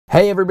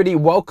Hey everybody,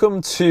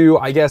 welcome to,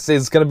 I guess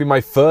it's going to be my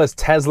first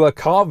Tesla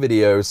car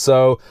video.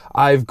 So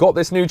I've got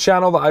this new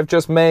channel that I've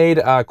just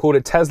made, called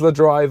it Tesla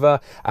Driver,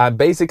 and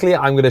basically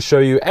I'm going to show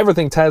you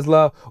everything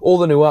Tesla, all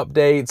the new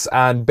updates,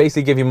 and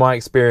basically give you my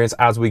experience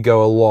as we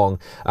go along.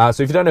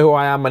 So if you don't know who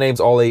I am, my name's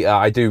Ollie.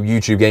 I do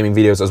YouTube gaming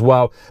videos as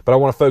well, but I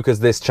want to focus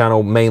this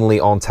channel mainly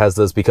on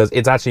Teslas because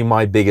it's actually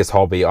my biggest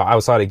hobby.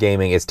 Outside of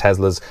gaming, it's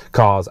Teslas,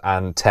 cars,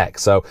 and tech.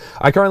 So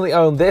I currently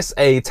own this,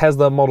 a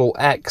Tesla Model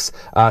X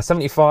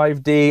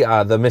 75D.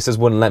 The missus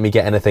wouldn't let me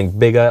get anything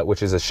bigger,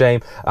 which is a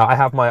shame. I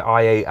have my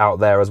i8 out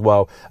there as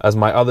well as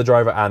my other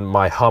driver, and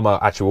my Hummer.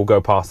 Actually, we'll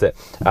go past it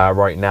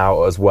right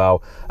now as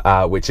well,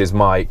 which is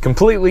my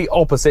completely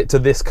opposite to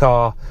this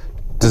car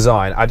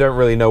design. I don't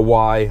really know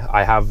why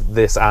I have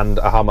this and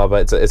a Hummer,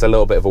 but it's a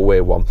little bit of a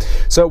weird one.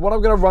 So what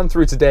I'm going to run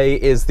through today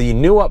is the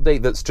new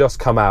update that's just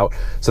come out.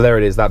 So there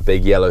it is, that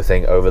big yellow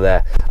thing over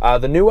there.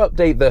 The new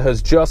update that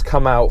has just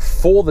come out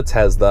for the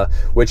Tesla,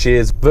 which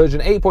is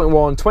version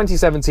 8.1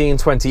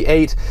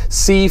 2017-28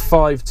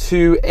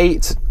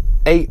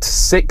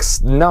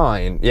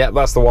 C528.869. Yeah,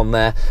 that's the one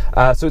there.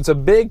 So it's a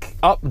big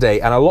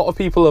update, and a lot of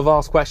people have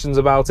asked questions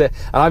about it,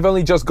 and I've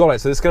only just got it,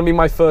 so this is going to be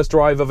my first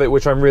drive of it,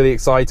 which I'm really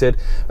excited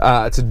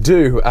to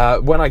do.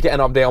 When I get an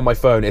update on my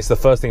phone, it's the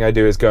first thing I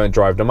do is go and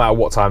drive, no matter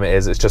what time it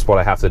is. It's just what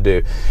I have to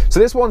do. So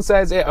this one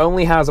says it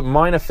only has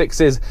minor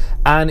fixes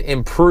and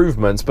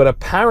improvements, but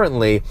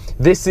apparently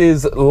this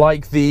is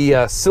like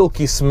the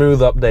silky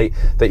smooth update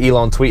that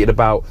Elon tweeted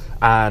about,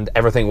 and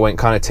everything went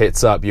kind of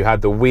tits up. You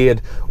had the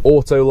weird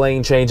auto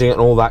lane changing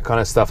and all that kind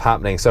of stuff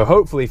happening. So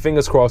hopefully,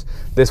 fingers crossed,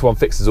 this one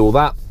fixes all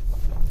that.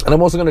 And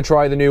I'm also going to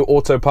try the new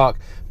auto park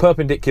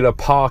perpendicular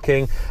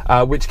parking,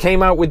 which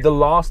came out with the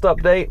last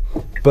update,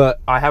 but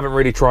I haven't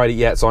really tried it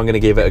yet, so I'm going to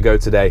give it a go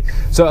today.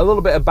 So a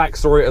little bit of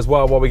backstory as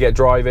well while we get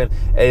driving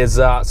is,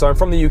 so I'm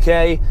from the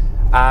UK,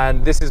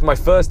 and this is my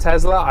first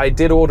Tesla. I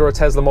did order a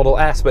Tesla Model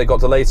S, but it got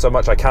delayed so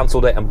much I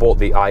cancelled it and bought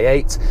the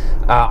i8.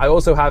 I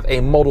also have a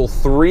Model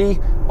 3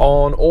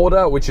 on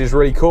order, which is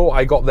really cool.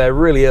 I got there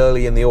really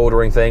early in the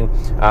ordering thing,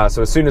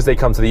 so as soon as they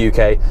come to the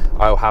UK,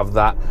 I'll have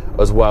that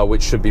as well,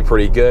 which should be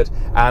pretty good.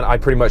 And I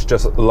pretty much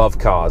just love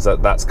cars.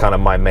 That's kind of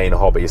my main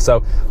hobby.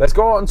 So let's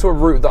go on to a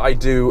route that I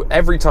do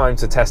every time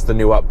to test the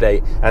new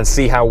update and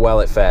see how well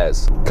it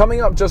fares.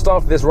 Coming up just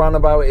after this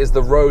roundabout is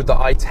the road that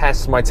I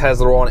test my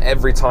Tesla on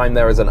every time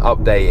there is an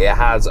update. It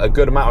has a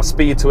good amount of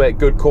speed to it,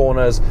 good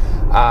corners,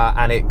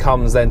 and it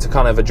comes then to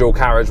kind of a dual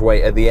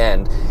carriageway at the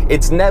end.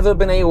 It's never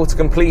been able to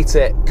complete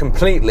it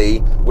completely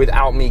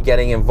without me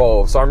getting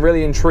involved, so I'm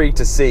really intrigued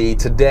to see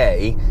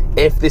today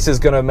if this is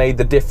going to make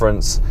the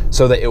difference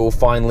so that it will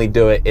finally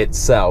do it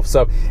itself.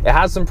 So it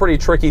has some pretty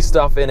tricky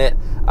stuff in it.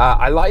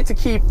 I like to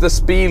keep the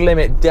speed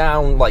limit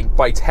down like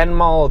by 10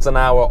 miles an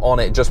hour on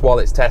it just while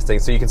it's testing.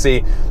 So you can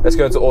see, let's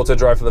go into auto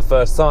drive for the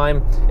first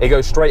time. It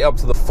goes straight up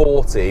to the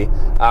 40,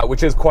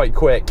 which is quite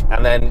quick,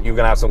 and then you're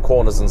gonna have some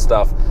corners and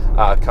stuff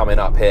coming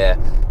up here.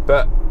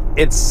 But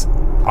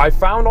I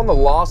found on the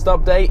last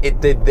update it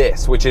did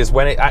this, which is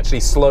when it actually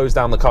slows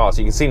down the car.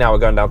 So you can see now we're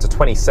going down to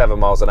 27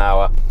 miles an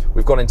hour.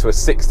 We've gone into a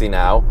 60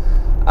 now,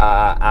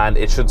 and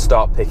it should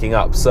start picking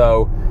up.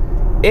 So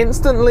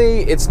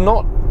instantly, it's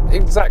not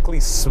exactly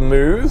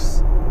smooth.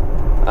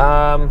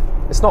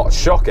 It's not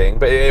shocking,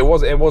 but it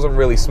wasn't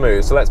really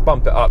smooth. So let's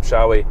bump it up,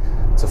 shall we,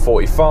 to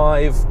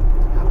 45.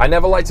 I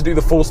never like to do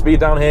the full speed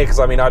down here because,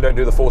 I mean, I don't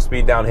do the full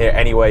speed down here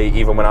anyway,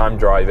 even when I'm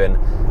driving,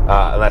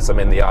 unless I'm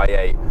in the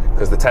i8,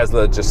 because the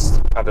Tesla just,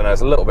 I don't know,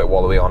 it's a little bit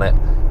wallowy on it.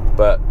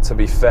 But to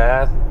be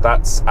fair,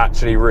 that's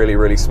actually really,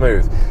 really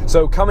smooth.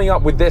 So coming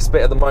up with this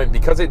bit at the moment,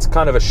 because it's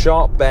kind of a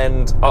sharp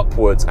bend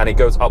upwards and it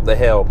goes up the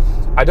hill,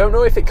 I don't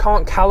know if it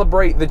can't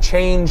calibrate the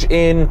change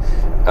in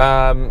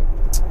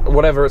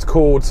whatever it's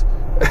called,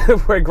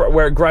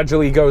 where it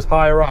gradually goes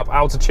higher up,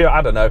 altitude,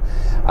 I don't know.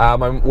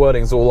 My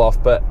wording's all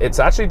off, but it's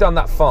actually done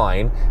that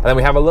fine. And then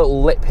we have a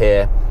little lip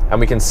here, and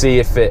we can see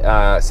if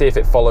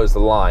it follows the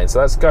line. So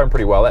that's going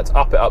pretty well. Let's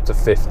up it up to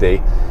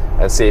 50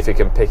 and see if it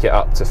can pick it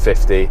up to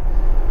 50.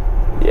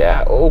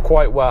 Yeah, all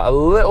quite well. A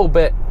little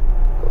bit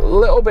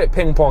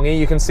ping-pongy.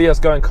 You can see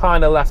us going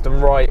kind of left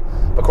and right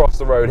across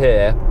the road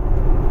here.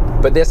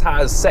 But this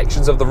has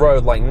sections of the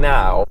road like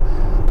now.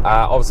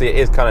 Obviously it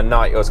is kind of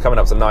night, it's coming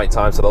up to night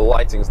time, so the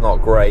lighting's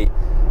not great,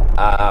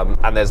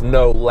 and there's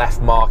no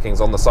left markings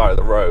on the side of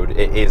the road.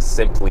 It is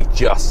simply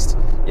just,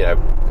 you know,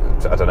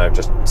 I don't know,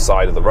 just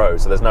side of the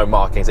road, so there's no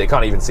markings. It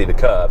can't even see the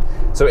curb,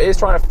 so it is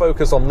trying to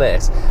focus on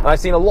this. And I've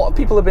seen a lot of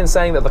people have been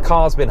saying that the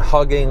car's been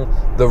hugging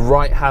the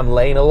right hand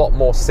lane a lot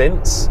more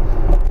since,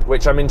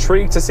 which I'm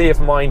intrigued to see if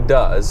mine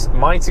does.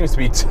 Mine seems to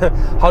be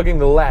hugging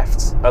the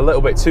left a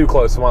little bit too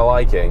close for my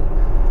liking.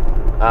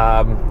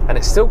 And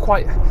it's still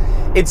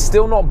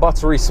not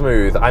buttery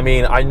smooth. I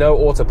mean, I know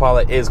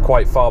Autopilot is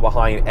quite far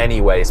behind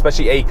anyway,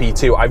 especially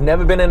AP2. I've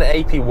never been in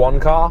an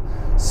AP1 car,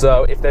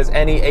 so if there's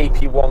any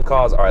AP1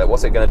 cars, all right,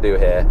 what's it gonna do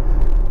here?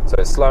 So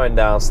it's slowing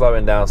down,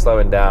 slowing down,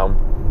 slowing down,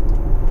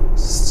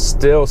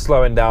 still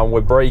slowing down.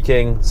 We're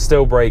braking,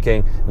 still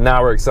braking,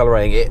 now we're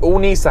accelerating. It all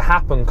needs to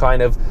happen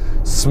kind of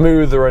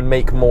smoother and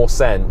make more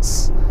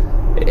sense.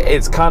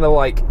 it's kind of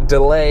like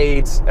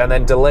delayed and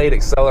then delayed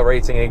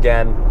accelerating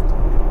again.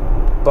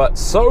 But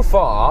so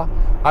far,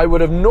 I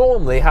would have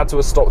normally had to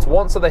have stopped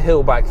once at the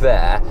hill back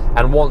there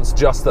and once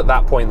just at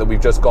that point that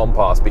we've just gone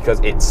past, because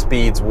it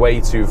speeds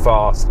way too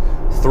fast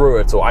through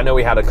it all. I know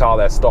we had a car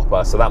there stop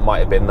us, so that might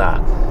have been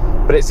that.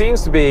 But it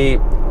seems to be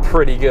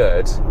pretty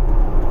good.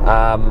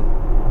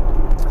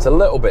 It's a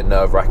little bit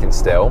nerve-wracking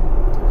still.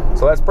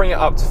 So let's bring it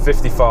up to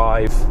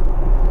 55.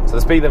 So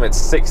the speed limit's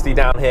 60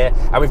 down here,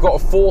 and we've got a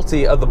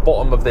 40 at the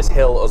bottom of this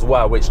hill as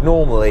well, which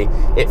normally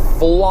it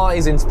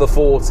flies into the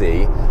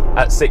 40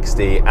 at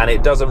 60 and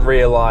it doesn't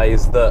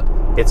realize that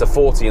it's a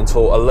 40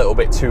 until a little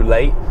bit too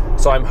late.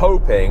 So I'm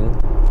hoping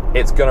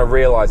it's going to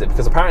realize it,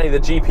 because apparently the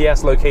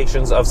GPS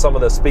locations of some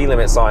of the speed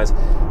limit signs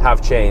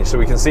have changed. So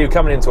we can see we're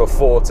coming into a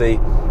 40.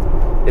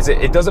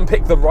 It doesn't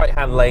pick the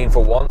right-hand lane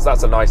for once,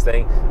 that's a nice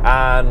thing,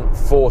 and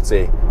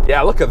 40.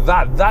 Yeah, look at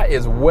that, that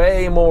is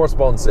way more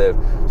responsive.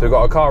 So we've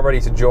got a car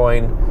ready to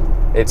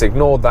join. It's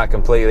ignored that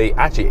completely.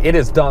 Actually, it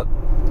is done.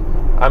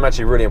 I'm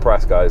actually really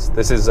impressed, guys.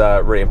 This is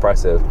really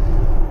impressive.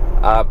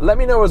 Let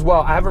me know as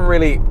well, I haven't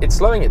really, it's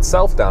slowing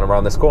itself down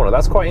around this corner.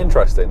 That's quite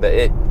interesting, that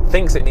it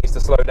thinks it needs to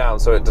slow down,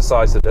 so it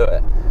decides to do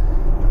it.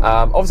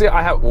 Obviously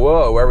I have,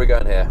 whoa, where are we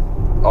going here?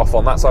 Off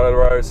on that side of the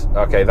road.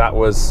 Okay, that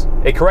was,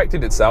 it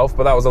corrected itself,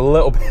 but that was a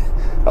little bit,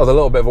 that was a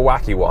little bit of a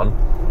wacky one.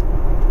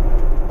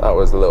 That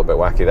was a little bit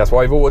wacky. That's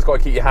why you've always got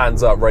to keep your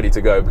hands up ready to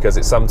go, because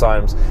it's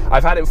sometimes,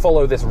 I've had it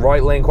follow this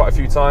right lane quite a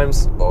few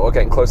times. Oh, we're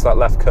getting close to that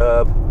left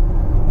curb.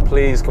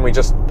 Please, can we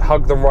just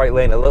hug the right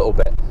lane a little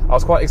bit? I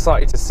was quite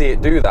excited to see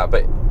it do that,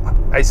 but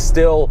I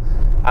still,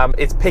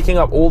 it's picking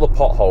up all the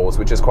potholes,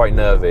 which is quite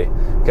nervy.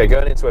 Okay,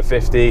 going into a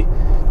 50,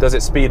 does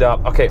it speed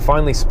up? Okay, it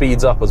finally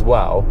speeds up as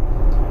well.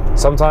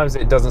 Sometimes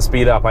it doesn't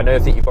speed up. I know, I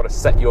think you've got to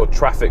set your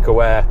traffic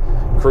aware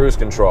cruise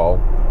control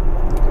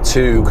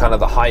to kind of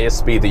the highest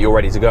speed that you're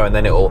ready to go, and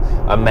then it'll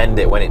amend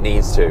it when it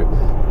needs to.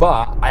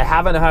 But I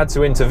haven't had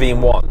to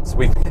intervene once.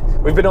 We've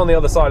been on the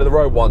other side of the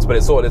road once, but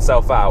it sorted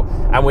itself out,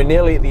 and we're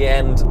nearly at the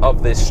end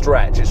of this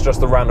stretch. It's just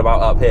the roundabout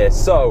up here.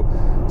 So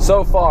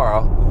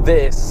far,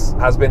 this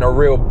has been a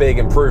real big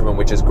improvement,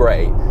 which is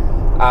great.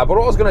 But what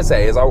I was going to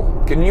say is,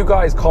 can you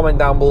guys comment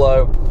down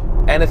below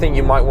anything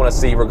you might want to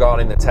see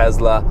regarding the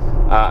Tesla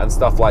and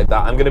stuff like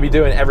that. I'm going to be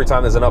doing, every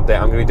time there's an update,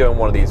 I'm going to be doing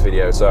one of these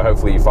videos, so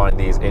hopefully you find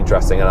these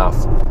interesting enough.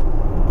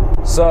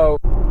 So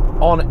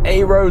on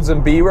A roads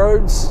and B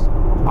roads,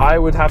 I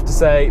would have to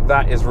say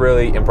that is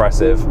really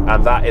impressive,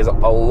 and that is a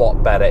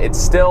lot better. It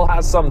still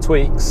has some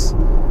tweaks,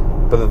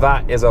 but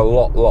that is a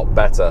lot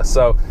better.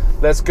 So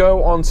let's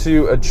go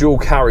onto a dual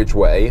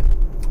carriageway,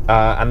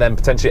 and then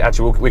potentially,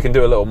 actually, we can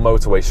do a little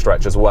motorway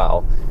stretch as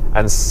well,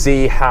 and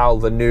see how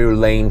the new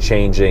lane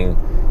changing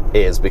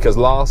is, because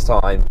last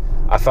time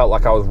I felt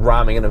like I was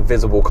ramming an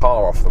invisible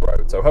car off the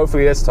road. So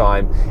hopefully this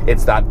time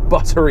it's that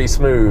buttery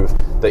smooth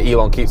that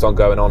Elon keeps on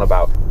going on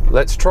about.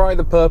 Let's try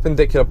the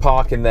perpendicular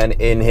parking then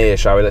in here,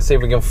 shall we? Let's see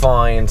if we can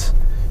find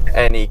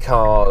any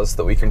cars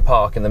that we can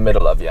park in the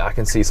middle of. Yeah, I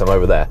can see some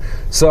over there.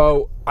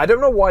 So I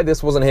don't know why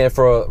this wasn't here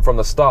from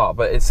the start,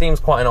 but it seems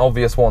quite an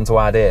obvious one to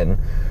add in.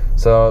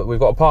 So we've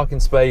got a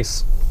parking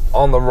space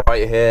on the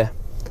right here,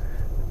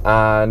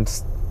 and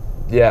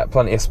yeah,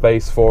 plenty of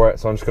space for it.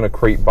 So I'm just going to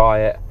creep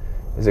by it.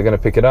 Is it going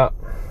to pick it up?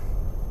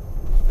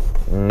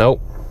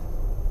 Nope.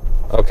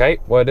 Okay,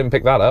 well, it didn't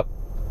pick that up.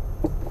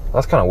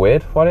 That's kind of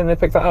weird. Why didn't they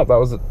pick that up? That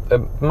was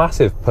a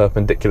massive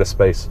perpendicular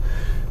space.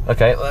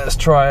 Okay, let's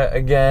try it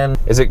again.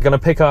 Is it going to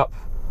pick up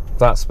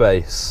that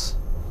space,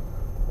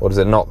 or does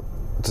it not?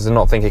 Does it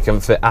not think it can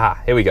fit?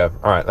 Ah, here we go.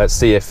 All right, let's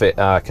see if it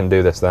can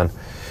do this then.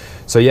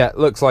 So yeah, it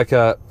looks like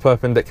a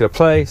perpendicular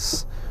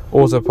place.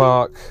 Auto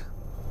park.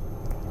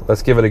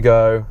 Let's give it a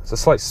go. It's a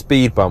slight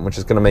speed bump, which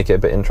is going to make it a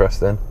bit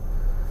interesting.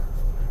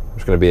 I'm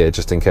just going to be here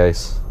just in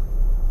case.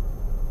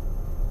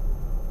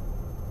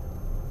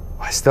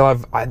 I still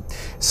have.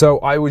 So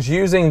I was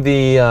using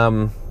the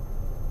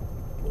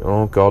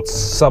oh god,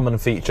 summon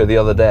feature the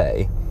other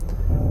day,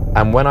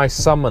 and when I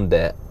summoned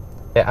it,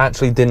 it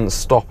actually didn't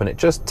stop, and it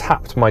just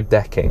tapped my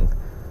decking.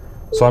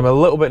 So I'm a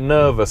little bit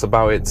nervous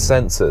about its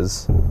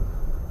sensors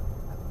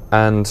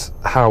and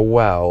how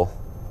well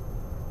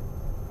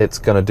it's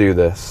going to do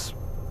this.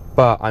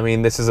 But I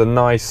mean, this is a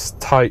nice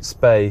tight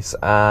space,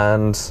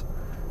 and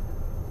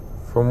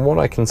from what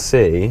I can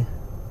see,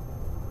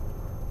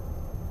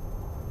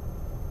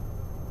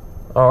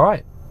 all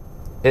right,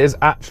 it has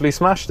actually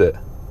smashed it.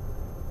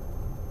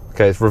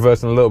 Okay, it's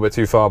reversing a little bit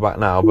too far back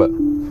now, but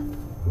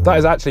that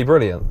is actually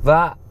brilliant.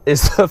 That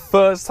is the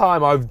first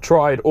time I've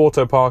tried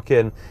auto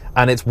parking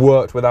and it's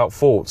worked without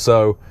fault.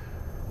 So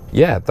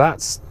yeah,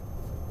 that's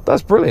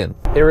brilliant.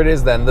 Here it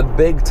is then, the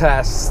big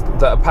test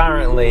that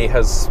apparently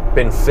has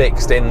been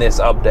fixed in this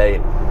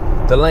update.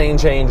 The lane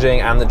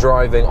changing and the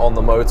driving on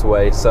the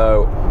motorway.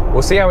 So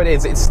we'll see how it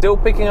is. It's still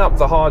picking up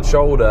the hard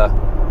shoulder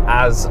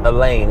as a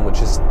lane,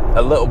 which is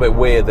a little bit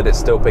weird that it's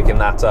still picking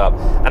that up,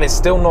 and it's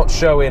still not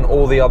showing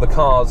all the other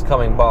cars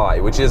coming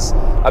by, which is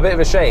a bit of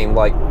a shame.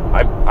 Like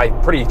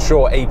I'm pretty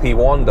sure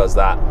AP1 does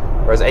that,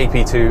 whereas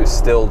AP2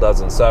 still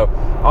doesn't. So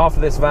after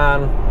this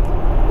van,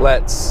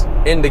 let's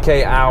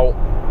indicate out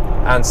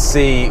and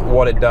see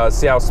what it does,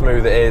 see how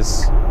smooth it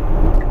is.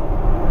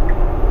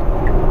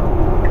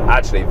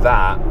 Actually,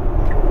 that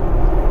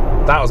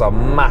was a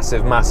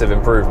massive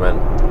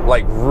improvement,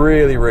 like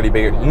really, really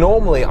big.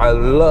 Normally I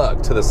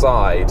lurk to the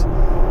side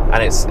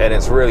and it's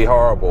really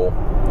horrible.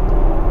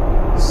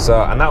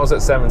 So, and that was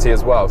at 70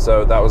 as well,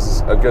 so that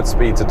was a good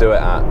speed to do it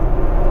at.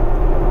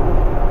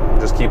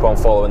 Just keep on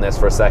following this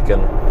for a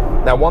second.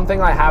 Now, one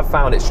thing I have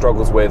found it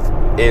struggles with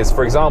is,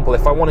 for example,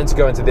 if I wanted to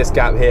go into this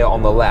gap here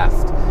on the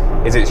left,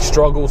 is it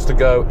struggles to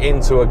go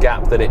into a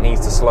gap that it needs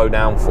to slow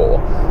down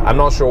for. I'm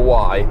not sure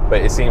why,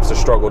 but it seems to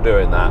struggle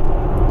doing that.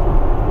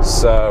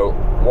 So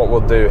what we'll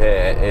do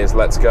here is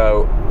let's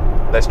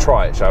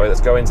try it, shall we?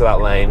 Let's go into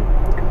that lane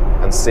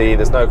and see.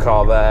 There's no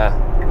car there.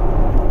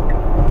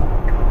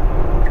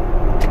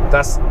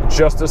 That's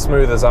just as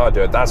smooth as I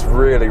do it. That's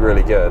really,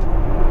 really good.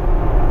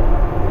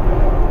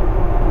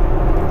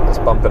 Let's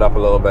bump it up a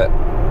little bit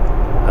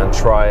and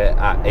try it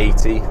at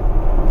 80.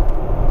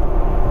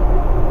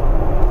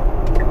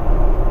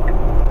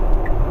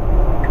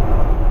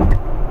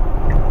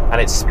 And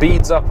it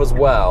speeds up as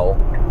well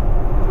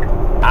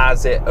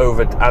as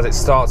it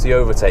starts the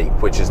overtake,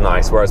 which is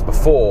nice. Whereas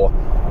before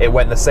it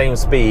went the same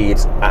speed,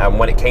 and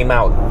when it came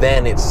out,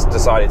 then it's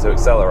decided to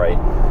accelerate.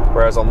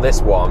 Whereas on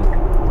this one,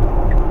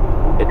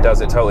 it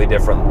does it totally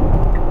different.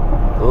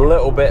 A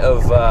little bit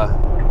of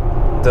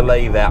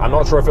delay there. I'm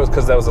not sure if it was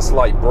because there was a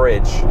slight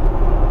bridge,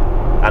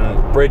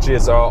 and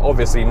bridges are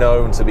obviously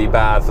known to be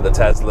bad for the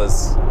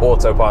Tesla's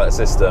autopilot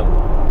system.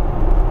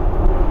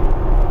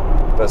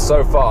 But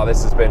so far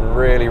this has been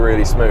really,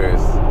 really smooth.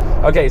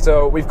 Okay,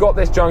 so we've got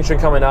this junction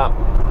coming up,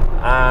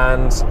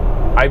 and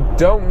I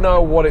don't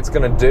know what it's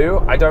going to do.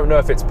 I don't know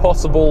if it's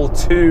possible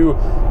to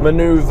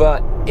maneuver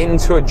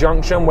into a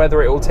junction,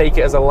 whether it will take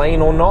it as a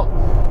lane or not.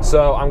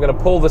 So I'm going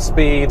to pull the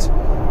speed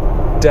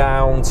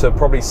down to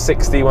probably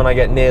 60 when I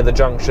get near the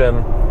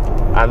junction,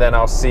 and then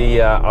I'll see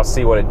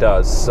what it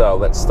does. So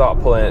let's start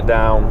pulling it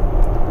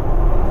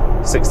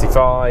down.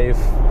 65.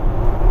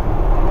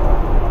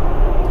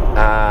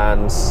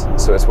 And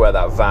so it's where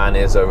that van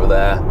is over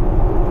there.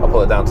 I'll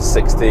pull it down to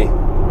 60.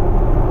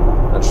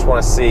 I just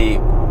want to see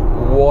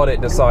what it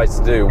decides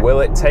to do.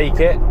 Will it take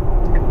it?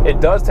 It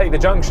does take the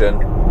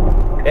junction.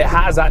 It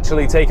has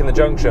actually taken the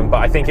junction, but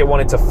I think it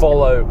wanted to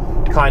follow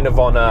kind of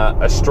on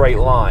a straight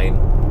line.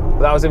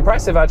 But that was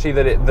impressive actually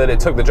that it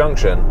took the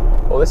junction.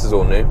 Oh, this is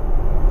all new.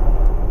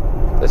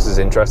 This is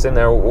interesting.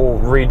 They're all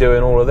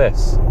redoing all of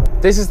this.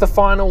 This is the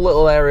final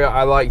little area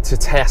I like to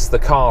test the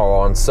car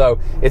on. So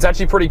it's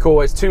actually pretty cool.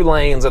 It's 2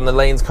 lanes, and the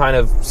lanes kind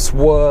of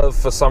swerve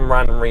for some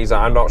random reason.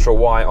 I'm not sure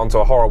why, onto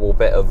a horrible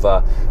bit of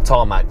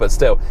tarmac, but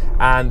still.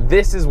 And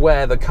this is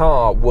where the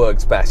car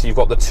works best. You've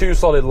got the 2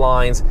 solid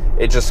lines.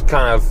 It just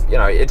kind of, you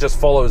know, it just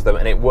follows them,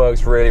 and it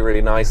works really,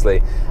 really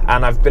nicely.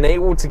 And I've been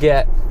able to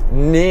get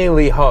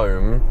nearly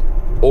home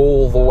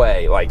all the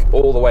way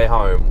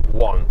home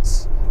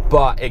once.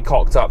 But it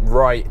cocked up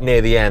right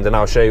near the end, and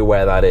I'll show you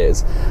where that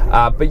is.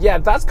 But yeah,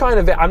 that's kind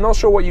of it. I'm not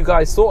sure what you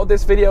guys thought of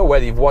this video,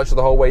 whether you've watched it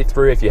the whole way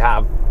through. If you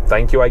have,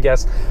 thank you, I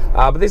guess.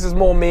 But this is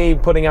more me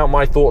putting out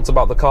my thoughts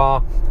about the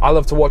car. I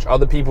love to watch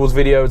other people's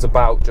videos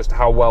about just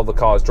how well the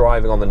car is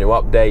driving on the new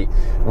update,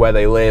 where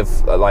they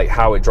live, like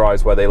how it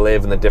drives where they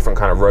live, and the different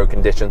kind of road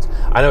conditions.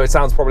 I know it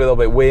sounds probably a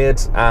little bit weird,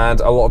 and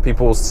a lot of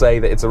people say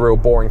that it's a real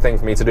boring thing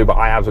for me to do, but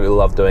I absolutely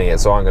love doing it,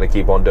 so I'm going to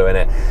keep on doing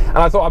it. And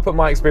I thought I'd put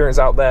my experience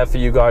out there for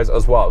you guys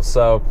as well.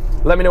 So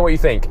let me know what you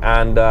think,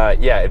 and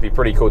yeah, it'd be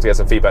pretty cool to get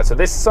some feedback. So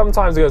this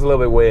sometimes goes a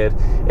little bit weird.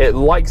 It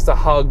likes to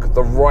hug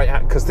the right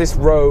hand, because this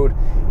road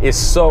is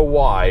so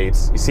wide.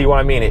 You see what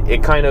I mean?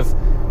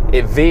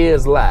 It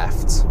veers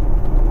left,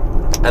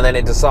 and then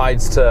it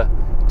decides to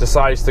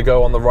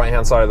go on the right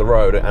hand side of the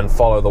road and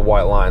follow the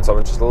white line. So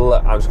I'm just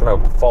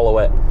going to follow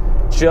it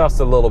just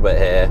a little bit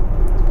here,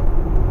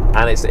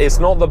 and it's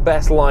not the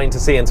best line to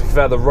see. And to be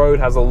fair, the road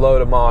has a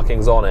load of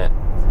markings on it,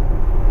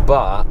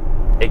 but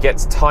it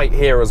gets tight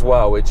here as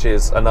well, which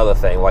is another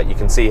thing. Like you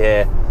can see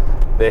here,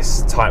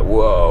 this tight.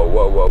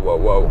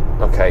 Whoa.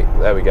 Okay,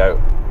 there we go.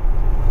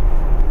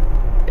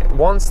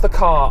 Once the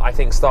car, I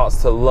think,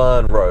 starts to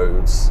learn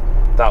roads,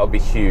 that would be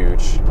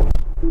huge.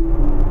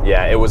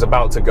 Yeah, it was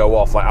about to go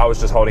off. Like I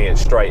was just holding it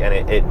straight,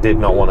 and it did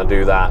not want to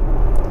do that.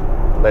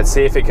 Let's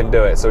see if it can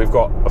do it. So we've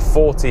got a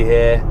 40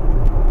 here.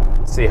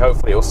 See,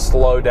 hopefully it'll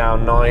slow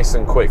down nice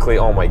and quickly.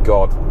 Oh my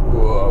God.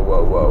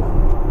 Whoa.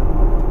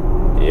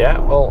 Yeah,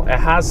 well, it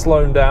has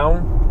slowed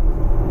down.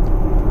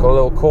 Got a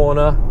little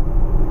corner.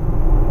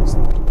 It's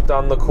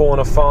done the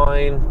corner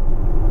fine.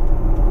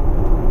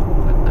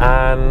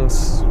 And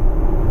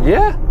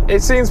yeah,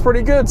 it seems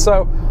pretty good.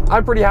 So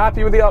I'm pretty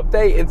happy with the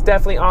update. It's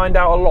definitely ironed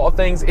out a lot of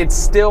things. It's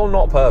still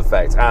not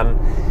perfect, and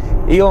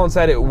Elon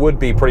said it would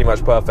be pretty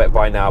much perfect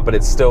by now, but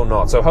it's still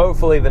not. So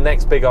hopefully the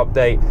next big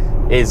update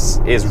is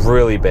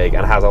really big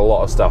and has a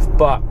lot of stuff,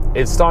 but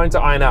it's starting to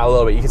iron out a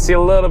little bit. You can see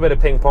a little bit of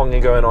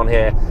ping-ponging going on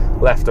here,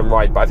 left and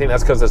right, but I think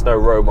that's because there's no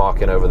row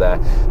marking over there.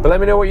 But let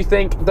me know what you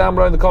think down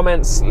below in the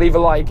comments. Leave a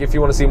like if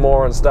you want to see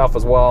more and stuff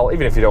as well.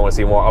 Even if you don't want to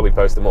see more, I'll be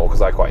posting more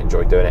because I quite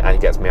enjoy doing it, and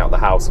it gets me out of the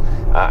house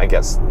and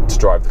gets to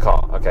drive the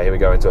car. Okay, here we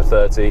go into a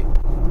 30.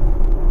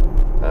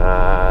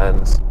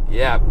 And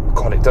yeah,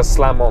 God, it does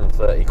slam on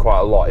 30 quite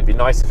a lot. It'd be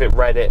nice if it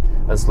read it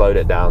and slowed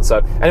it down. So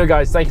anyway,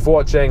 guys, thank you for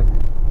watching.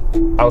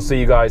 I'll see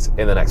you guys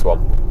in the next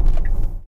one.